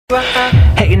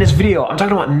Hey, in this video, I'm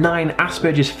talking about 9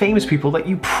 Asperger's famous people that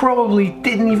you probably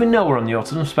didn't even know were on the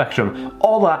autism spectrum.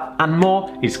 All that and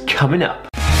more is coming up.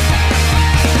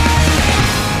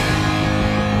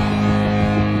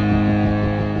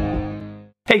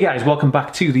 Hey guys, welcome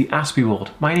back to the Aspie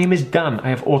World. My name is Dan. I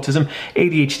have autism,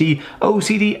 ADHD,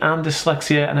 OCD and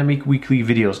dyslexia, and I make weekly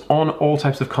videos on all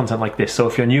types of content like this. So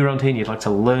if you're new around here and you'd like to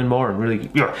learn more and really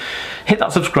hit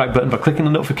that subscribe button by clicking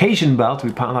the notification bell to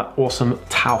be part of that awesome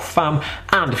Tau fam.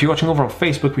 And if you're watching over on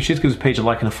Facebook, be sure to give this page a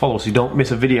like and a follow so you don't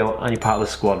miss a video and you're part of the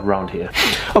squad around here.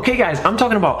 Okay guys, I'm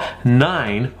talking about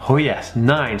 9, oh yes,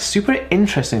 9 super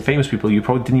interesting famous people you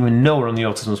probably didn't even know were on the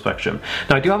autism spectrum.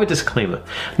 Now I do have a disclaimer.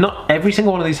 Not every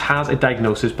single one of these has a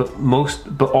diagnosis, but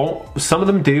some of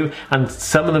them do, and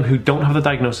some of them who don't have the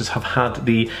diagnosis have had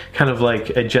the kind of like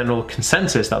a general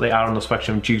consensus that they are on the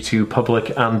spectrum due to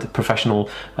public and professional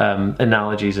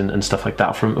analogies and stuff like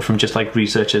that from just like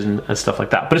researchers and stuff like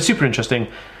that. But it's super interesting.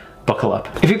 Buckle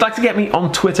up. If you'd like to get me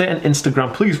on Twitter and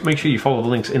Instagram, please make sure you follow the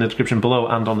links in the description below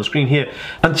and on the screen here.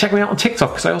 And check me out on TikTok,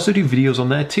 because I also do videos on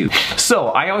there too. So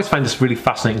I always find this really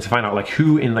fascinating to find out like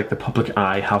who in like the public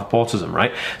eye have autism,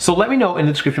 right? So let me know in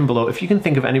the description below if you can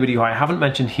think of anybody who I haven't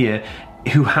mentioned here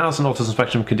who has an autism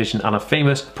spectrum condition and are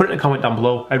famous. Put it in a comment down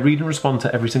below. I read and respond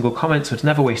to every single comment, so it's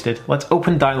never wasted. Let's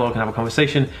open dialogue and have a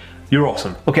conversation. You're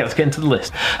awesome. Okay, let's get into the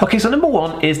list. Okay, so number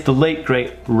 1 is the late,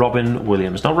 great Robin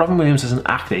Williams. Now, Robin Williams is an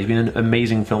actor. He's been in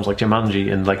amazing films like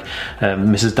Jumanji and like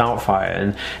Mrs. Doubtfire,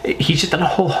 and he's just done a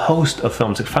whole host of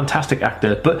films. A fantastic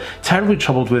actor, but terribly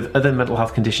troubled with other mental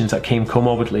health conditions that came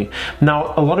comorbidly.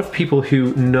 Now, a lot of people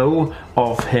who know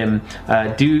of him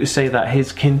do say that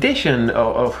his condition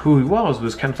of who he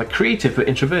was kind of like creative but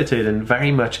introverted and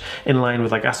very much in line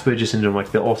with like Asperger's syndrome,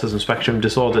 like the autism spectrum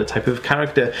disorder type of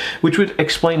character, which would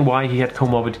explain why he had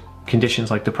comorbid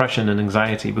conditions like depression and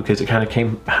anxiety, because it kind of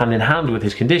came hand in hand with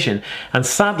his condition. And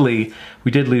sadly,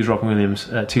 we did lose Robin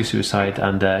Williams to suicide,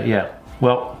 and yeah,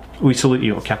 well, we salute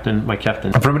you, Captain, my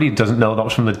captain. And for anybody who doesn't know, that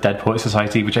was from the Dead Poets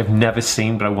Society, which I've never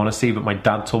seen, but I want to see, but my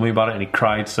dad told me about it and he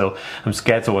cried, so I'm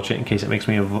scared to watch it in case it makes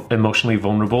me emotionally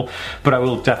vulnerable, but I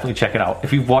will definitely check it out.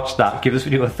 If you've watched that, give this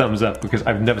video a thumbs up, because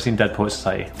I've never seen Dead Poets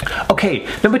Society. Okay,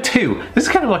 number 2. This is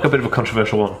kind of like a bit of a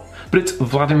controversial one, but it's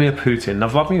Vladimir Putin. Now,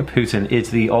 Vladimir Putin is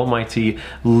the almighty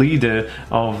leader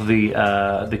of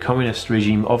the communist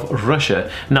regime of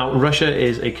Russia. Now, Russia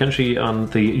is a country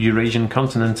on the Eurasian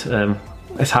continent.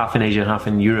 It's half in Asia and half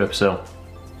in Europe, so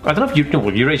I don't know if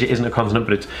well, Eurasia isn't a continent,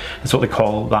 but it's what they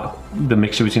call that, the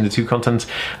mixture between the two continents.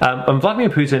 And Vladimir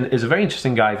Putin is a very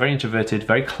interesting guy, very introverted,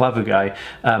 very clever guy.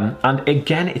 And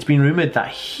again, it's been rumored that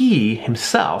he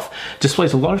himself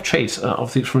displays a lot of traits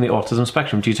from the autism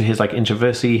spectrum due to his like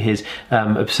introversy, his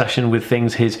obsession with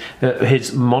things, his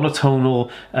monotonal,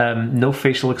 no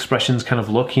facial expressions kind of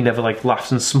look. He never like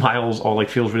laughs and smiles or like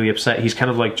feels really upset. He's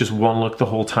kind of like just one look the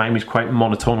whole time. He's quite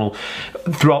monotonal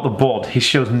throughout the board. He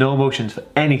shows no emotions for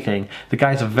anything. The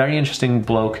guy's a very interesting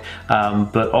bloke,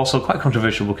 but also quite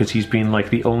controversial because he's been like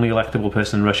the only electable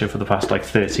person in Russia for the past like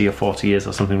 30 or 40 years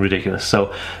or something ridiculous.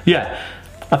 So yeah,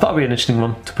 I thought it'd be an interesting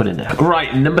one to put in there.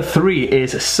 Right, number 3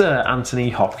 is Sir Anthony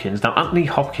Hopkins. Now, Anthony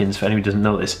Hopkins, for anyone who doesn't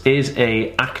know this, is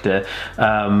an actor,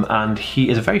 and he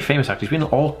is a very famous actor. He's been in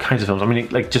all kinds of films. I mean,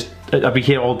 like just I'd be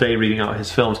here all day reading out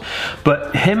his films.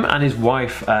 But him and his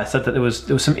wife said that there was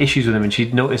some issues with him, and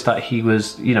she'd noticed that he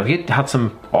was, you know, he had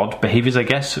some odd behaviors, I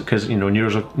guess, because, you know,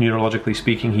 neurologically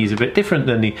speaking, he's a bit different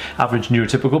than the average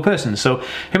neurotypical person. So him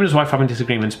and his wife having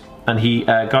disagreements, and he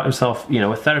got himself, you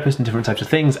know, a therapist and different types of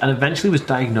things, and eventually was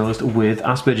diagnosed with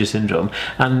Asperger's syndrome.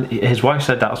 And his wife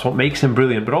said that's what makes him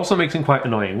brilliant, but also makes him quite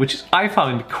annoying, which I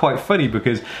found quite funny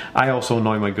because I also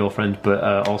annoy my girlfriend, but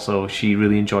also she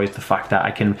really enjoys the fact that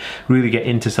I can really get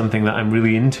into something that I'm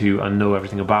really into and know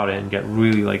everything about it and get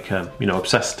really like you know,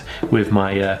 obsessed with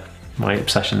my my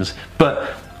obsessions.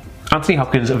 But Anthony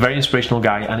Hopkins, a very inspirational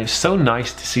guy, and it's so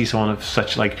nice to see someone of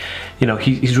such, like, you know,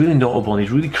 he's really notable and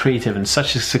he's really creative and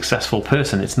such a successful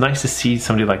person. It's nice to see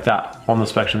somebody like that on the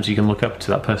spectrum so you can look up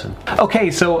to that person. Okay,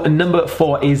 so number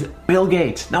 4 is Bill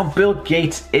Gates. Now, Bill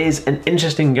Gates is an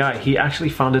interesting guy. He actually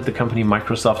founded the company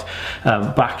Microsoft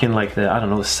back in like the, I don't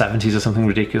know, the 70s or something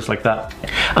ridiculous like that.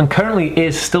 And currently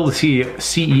is still the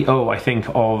CEO, I think,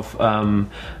 of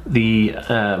the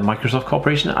Microsoft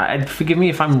Corporation. Forgive me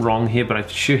if I'm wrong here, but I'm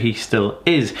sure he still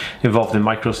is involved in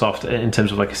Microsoft in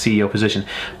terms of like a CEO position.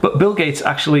 But Bill Gates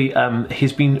actually,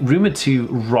 he's been rumored to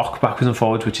rock backwards and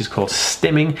forwards, which is called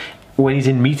stimming, when he's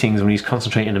in meetings, when he's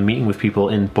concentrating and meeting with people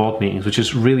in board meetings, which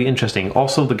is really interesting.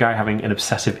 Also, the guy having an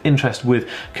obsessive interest with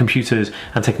computers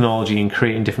and technology and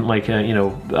creating different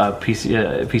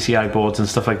PCI boards and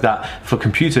stuff like that for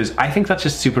computers. I think that's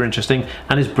just super interesting,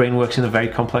 and his brain works in a very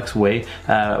complex way.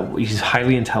 He's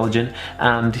highly intelligent,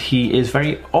 and he is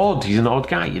very odd. He's an odd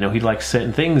guy, you know, he likes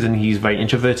certain things, and he's very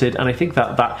introverted, and I think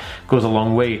that goes a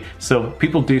long way. So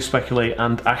people do speculate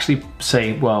and actually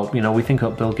say, well, you know, we think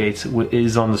that Bill Gates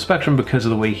is on the spectrum because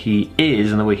of the way he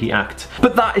is and the way he acts.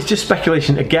 But that is just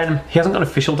speculation. Again, he hasn't got an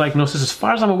official diagnosis as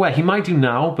far as I'm aware. He might do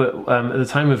now, but at the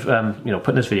time of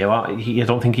putting this video out, I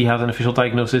don't think he has an official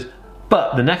diagnosis.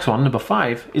 But the next one, number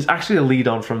 5, is actually a lead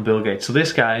on from Bill Gates. So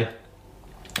this guy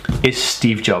is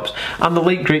Steve Jobs, and the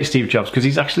late great Steve Jobs, because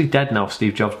he's actually dead now,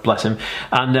 Steve Jobs, bless him.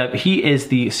 And he is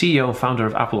the CEO and founder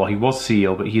of Apple, or he was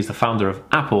CEO, but he's the founder of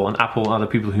Apple, and Apple are the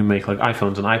people who make like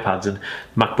iPhones and iPads and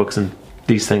MacBooks and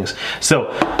these things. So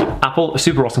Apple, a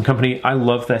super awesome company. I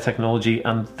love their technology,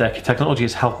 and their technology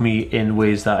has helped me in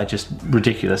ways that are just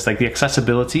ridiculous. Like the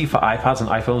accessibility for iPads and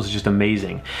iPhones is just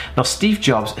amazing. Now Steve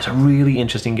Jobs is a really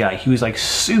interesting guy. He was like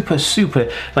super,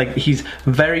 like he's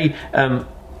very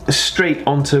straight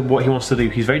onto what he wants to do.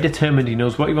 He's very determined, he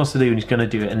knows what he wants to do, and he's going to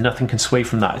do it, and nothing can sway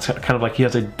from that. It's kind of like he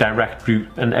has a direct route,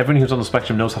 and everyone who's on the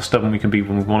spectrum knows how stubborn we can be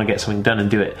when we want to get something done and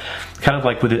do it. Kind of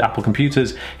like with the Apple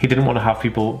computers, he didn't want to have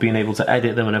people being able to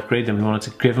edit them and upgrade them. He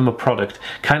wanted to give them a product.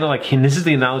 Kind of like, and this is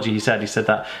the analogy he said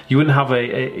that you wouldn't have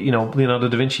a Leonardo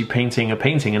da Vinci painting a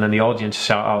painting and then the audience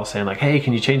shout out saying like, hey,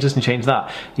 can you change this and change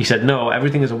that? He said, no,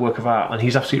 everything is a work of art, and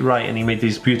he's absolutely right, and he made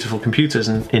these beautiful computers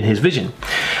in his vision.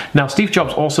 Now Steve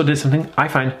Jobs also did something I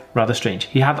find rather strange.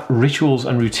 He had rituals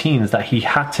and routines that he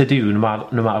had to do no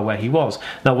matter where he was.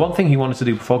 Now one thing he wanted to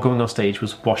do before going on stage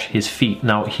was wash his feet.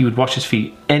 Now he would wash his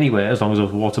feet anywhere as long as there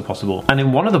was water possible. And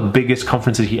in one of the biggest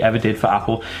conferences he ever did for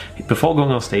Apple, before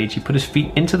going on stage, he put his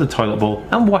feet into the toilet bowl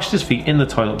and washed his feet in the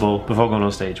toilet bowl before going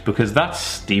on stage, because that's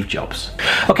Steve Jobs.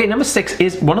 Okay, number 6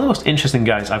 is one of the most interesting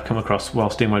guys I've come across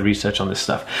whilst doing my research on this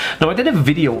stuff. Now I did a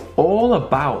video all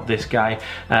about this guy,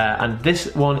 and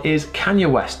this one is Kanye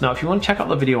West. Now if you want to check out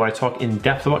the video where I talk in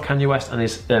depth about Kanye West and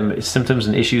his symptoms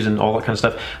and issues and all that kind of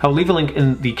stuff, I'll leave a link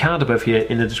in the card above here,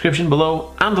 in the description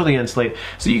below, and on the end slate,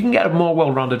 so you can get a more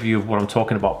well-rounded view of what I'm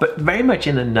talking about. But very much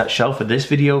in a nutshell for this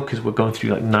video, because we're going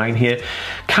through like 9 here,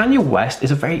 Kanye West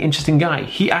is a very interesting guy.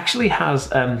 He actually has,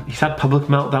 he's had public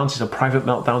meltdowns, he's had private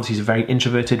meltdowns, he's a very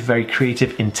introverted, very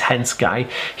creative, intense guy.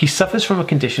 He suffers from a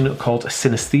condition called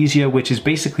synesthesia, which is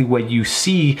basically where you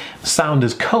see sound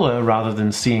as color rather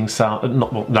than seeing sound,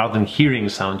 rather than hearing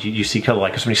sound, you see color.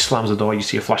 Like if somebody slams the door, you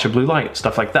see a flash of blue light,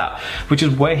 stuff like that, which is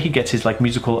where he gets his like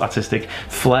musical artistic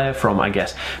flair from, I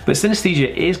guess. But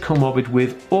synesthesia is comorbid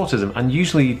with autism, and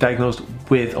usually diagnosed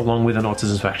along with an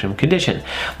autism spectrum condition.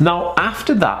 Now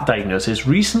after that diagnosis,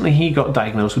 recently he got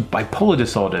diagnosed with bipolar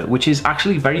disorder, which is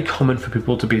actually very common for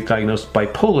people to be diagnosed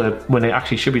bipolar when they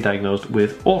actually should be diagnosed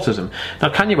with autism. Now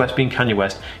Kanye West being Kanye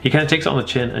West, he kind of takes it on the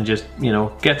chin and just, you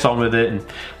know, gets on with it, and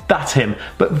that's him.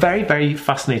 But very, very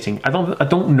fascinating. I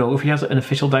don't know if he has an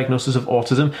official diagnosis of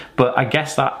autism, but I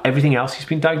guess that everything else he's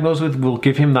been diagnosed with will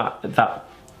give him that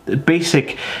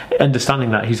basic understanding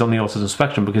that he's on the autism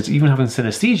spectrum, because even having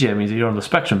synesthesia means that you're on the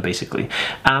spectrum basically.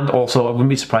 And also I wouldn't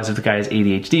be surprised if the guy has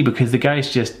ADHD, because the guy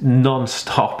is just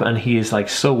non-stop, and he is like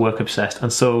so work obsessed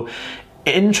and so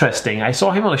interesting. I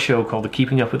saw him on a show called The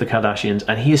Keeping Up with the Kardashians,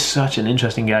 and he is such an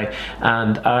interesting guy,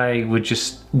 and I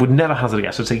would never hazard a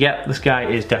guess. I'd say, yeah, this guy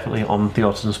is definitely on the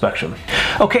autism spectrum.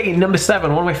 Okay, number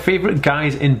 7, one of my favorite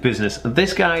guys in business.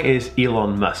 This guy is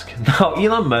Elon Musk. Now,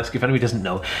 Elon Musk, if anybody doesn't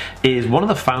know, is one of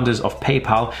the founders of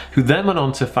PayPal, who then went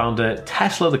on to found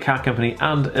Tesla, the car company,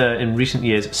 and in recent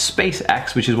years,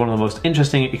 SpaceX, which is one of the most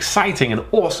interesting, exciting, and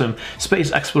awesome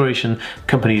space exploration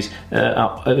companies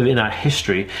in our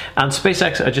history. And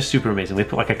SpaceX are just super amazing. They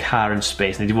put like a car in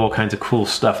space, and they do all kinds of cool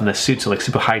stuff, and their suits are like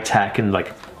super high tech, and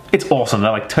like it's awesome.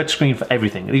 They're like touchscreen for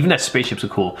everything. Even their spaceships are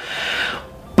cool.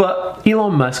 But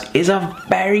Elon Musk is a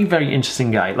very, very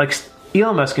interesting guy. Like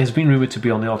Elon Musk has been rumored to be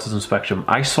on the autism spectrum.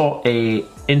 I saw a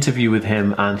interview with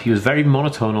him, and he was very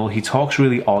monotonal. He talks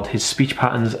really odd. His speech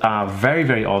patterns are very,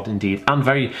 very odd indeed, and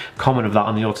very common of that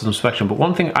on the autism spectrum. But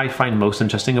one thing I find most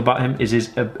interesting about him is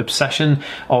his obsession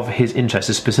of his interests.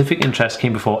 His specific interest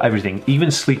came before everything, even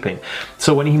sleeping.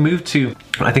 So when he moved to,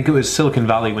 I think it was Silicon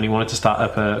Valley, when he wanted to start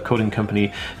up a coding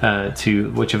company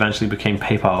which eventually became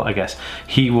PayPal, I guess,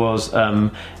 he was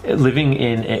living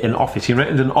in an office. He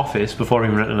rented an office before he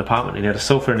rented an apartment. and he had a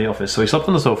sofa in the office. So he slept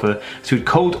on the sofa, so he'd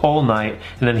code all night,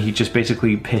 and then he'd just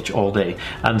basically pitch all day.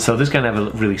 And so this guy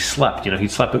never really slept, you know, he'd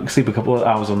sleep a couple of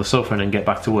hours on the sofa and then get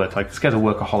back to work. Like, this guy's a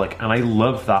workaholic, and I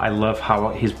love that. I love how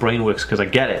his brain works because I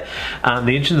get it. And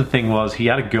the interesting thing was, he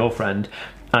had a girlfriend,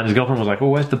 and his girlfriend was like, well,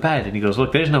 where's the bed? And he goes,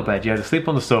 look, there's no bed. You either sleep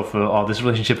on the sofa or this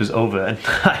relationship is over. And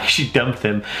she dumped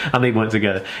him and they went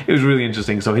together. It was really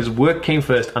interesting. So his work came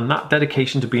first, and that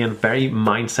dedication to being very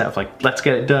mindset of like, let's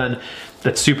get it done.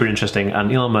 That's super interesting.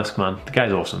 And Elon Musk, man, the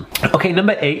guy's awesome. Okay,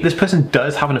 number 8, this person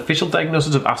does have an official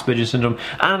diagnosis of Asperger's syndrome,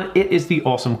 and it is the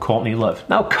awesome Courtney Love.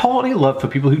 Now, Courtney Love, for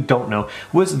people who don't know,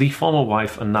 was the former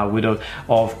wife and now widow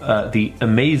of the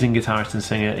amazing guitarist and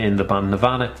singer in the band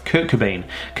Nirvana, Kurt Cobain.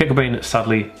 Kurt Cobain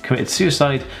sadly committed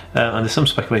suicide, and there's some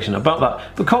speculation about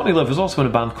that. But Courtney Love was also in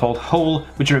a band called Hole,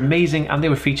 which are amazing, and they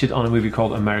were featured on a movie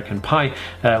called American Pie,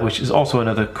 which is also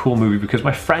another cool movie because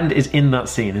my friend is in that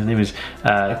scene. His name is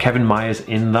Kevin Myers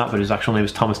in that, but his actual name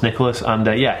is Thomas Nicholas, and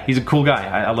yeah, he's a cool guy.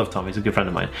 I love Tom, he's a good friend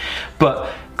of mine.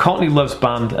 But Courtney Love's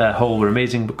band Hole were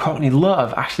amazing, but Courtney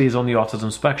Love actually is on the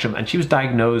autism spectrum, and she was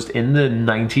diagnosed in the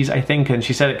 90s, I think, and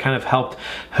she said it kind of helped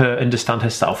her understand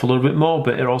herself a little bit more,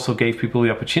 but it also gave people the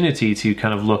opportunity to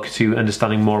kind of look to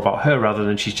understanding more about her rather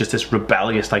than she's just this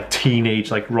rebellious, like,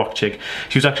 teenage, like, rock chick.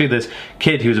 She was actually this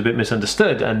kid who was a bit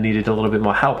misunderstood and needed a little bit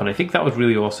more help, and I think that was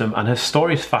really awesome, and her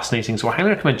story is fascinating, so I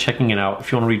highly recommend checking it out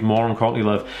if you want to read more on Courtney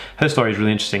Love. Her story is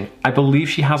really interesting. I believe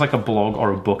she has like a blog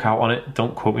or a book out on it.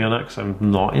 Don't quote me on that because I'm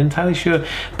not entirely sure,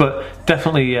 but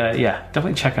definitely, yeah,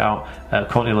 definitely check out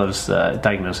Courtney Love's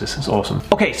diagnosis. It's awesome.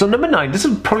 Okay, so number 9, this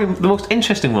is probably the most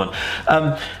interesting one.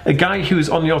 A guy who is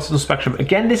on the autism spectrum.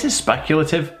 Again, this is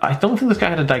speculative. I don't think this guy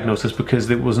had a diagnosis because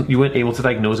you weren't able to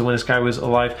diagnose it when this guy was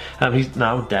alive. He's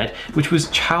now dead, which was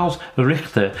Charles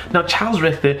Richter. Now, Charles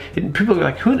Richter, people are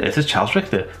like, who on earth is Charles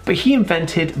Richter? But he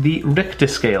invented the Richter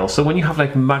scale. So when you have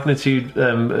like magnitude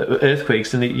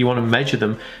earthquakes and you want to measure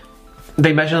them,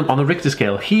 they measure them on the Richter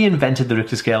scale. He invented the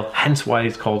Richter scale, hence why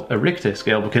it's called a Richter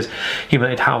scale, because he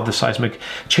invented how the seismic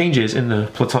changes in the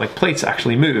platonic plates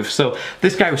actually move. So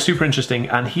this guy was super interesting,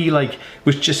 and he like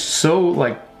was just so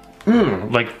like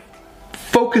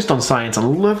focused on science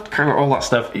and loved kind of all that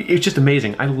stuff. It was just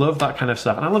amazing. I love that kind of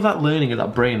stuff, and I love that learning of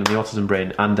that brain and the autism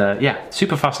brain, and yeah,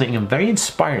 super fascinating and very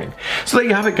inspiring. So there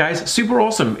you have it, guys. Super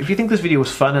awesome. If you think this video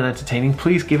was fun and entertaining,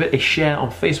 please give it a share on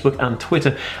Facebook and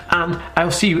Twitter, and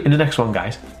I'll see you in the next one,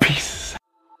 guys. Peace.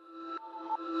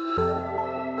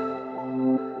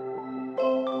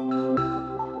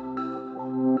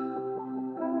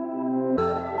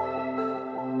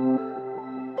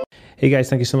 Hey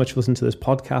guys, thank you so much for listening to this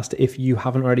podcast. If you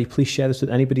haven't already, please share this with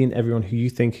anybody and everyone who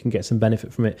you think can get some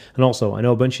benefit from it. And also, I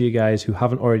know a bunch of you guys who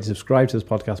haven't already subscribed to this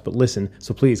podcast but listen,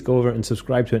 so please go over and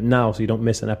subscribe to it now so you don't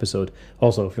miss an episode.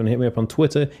 Also, if you want to hit me up on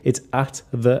Twitter, it's at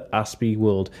the Aspie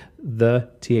World, the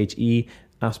THE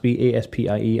Aspie,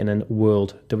 ASPIE, and then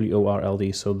World,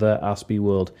 WORLD. So the Aspie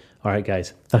World. All right,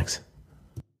 guys, thanks.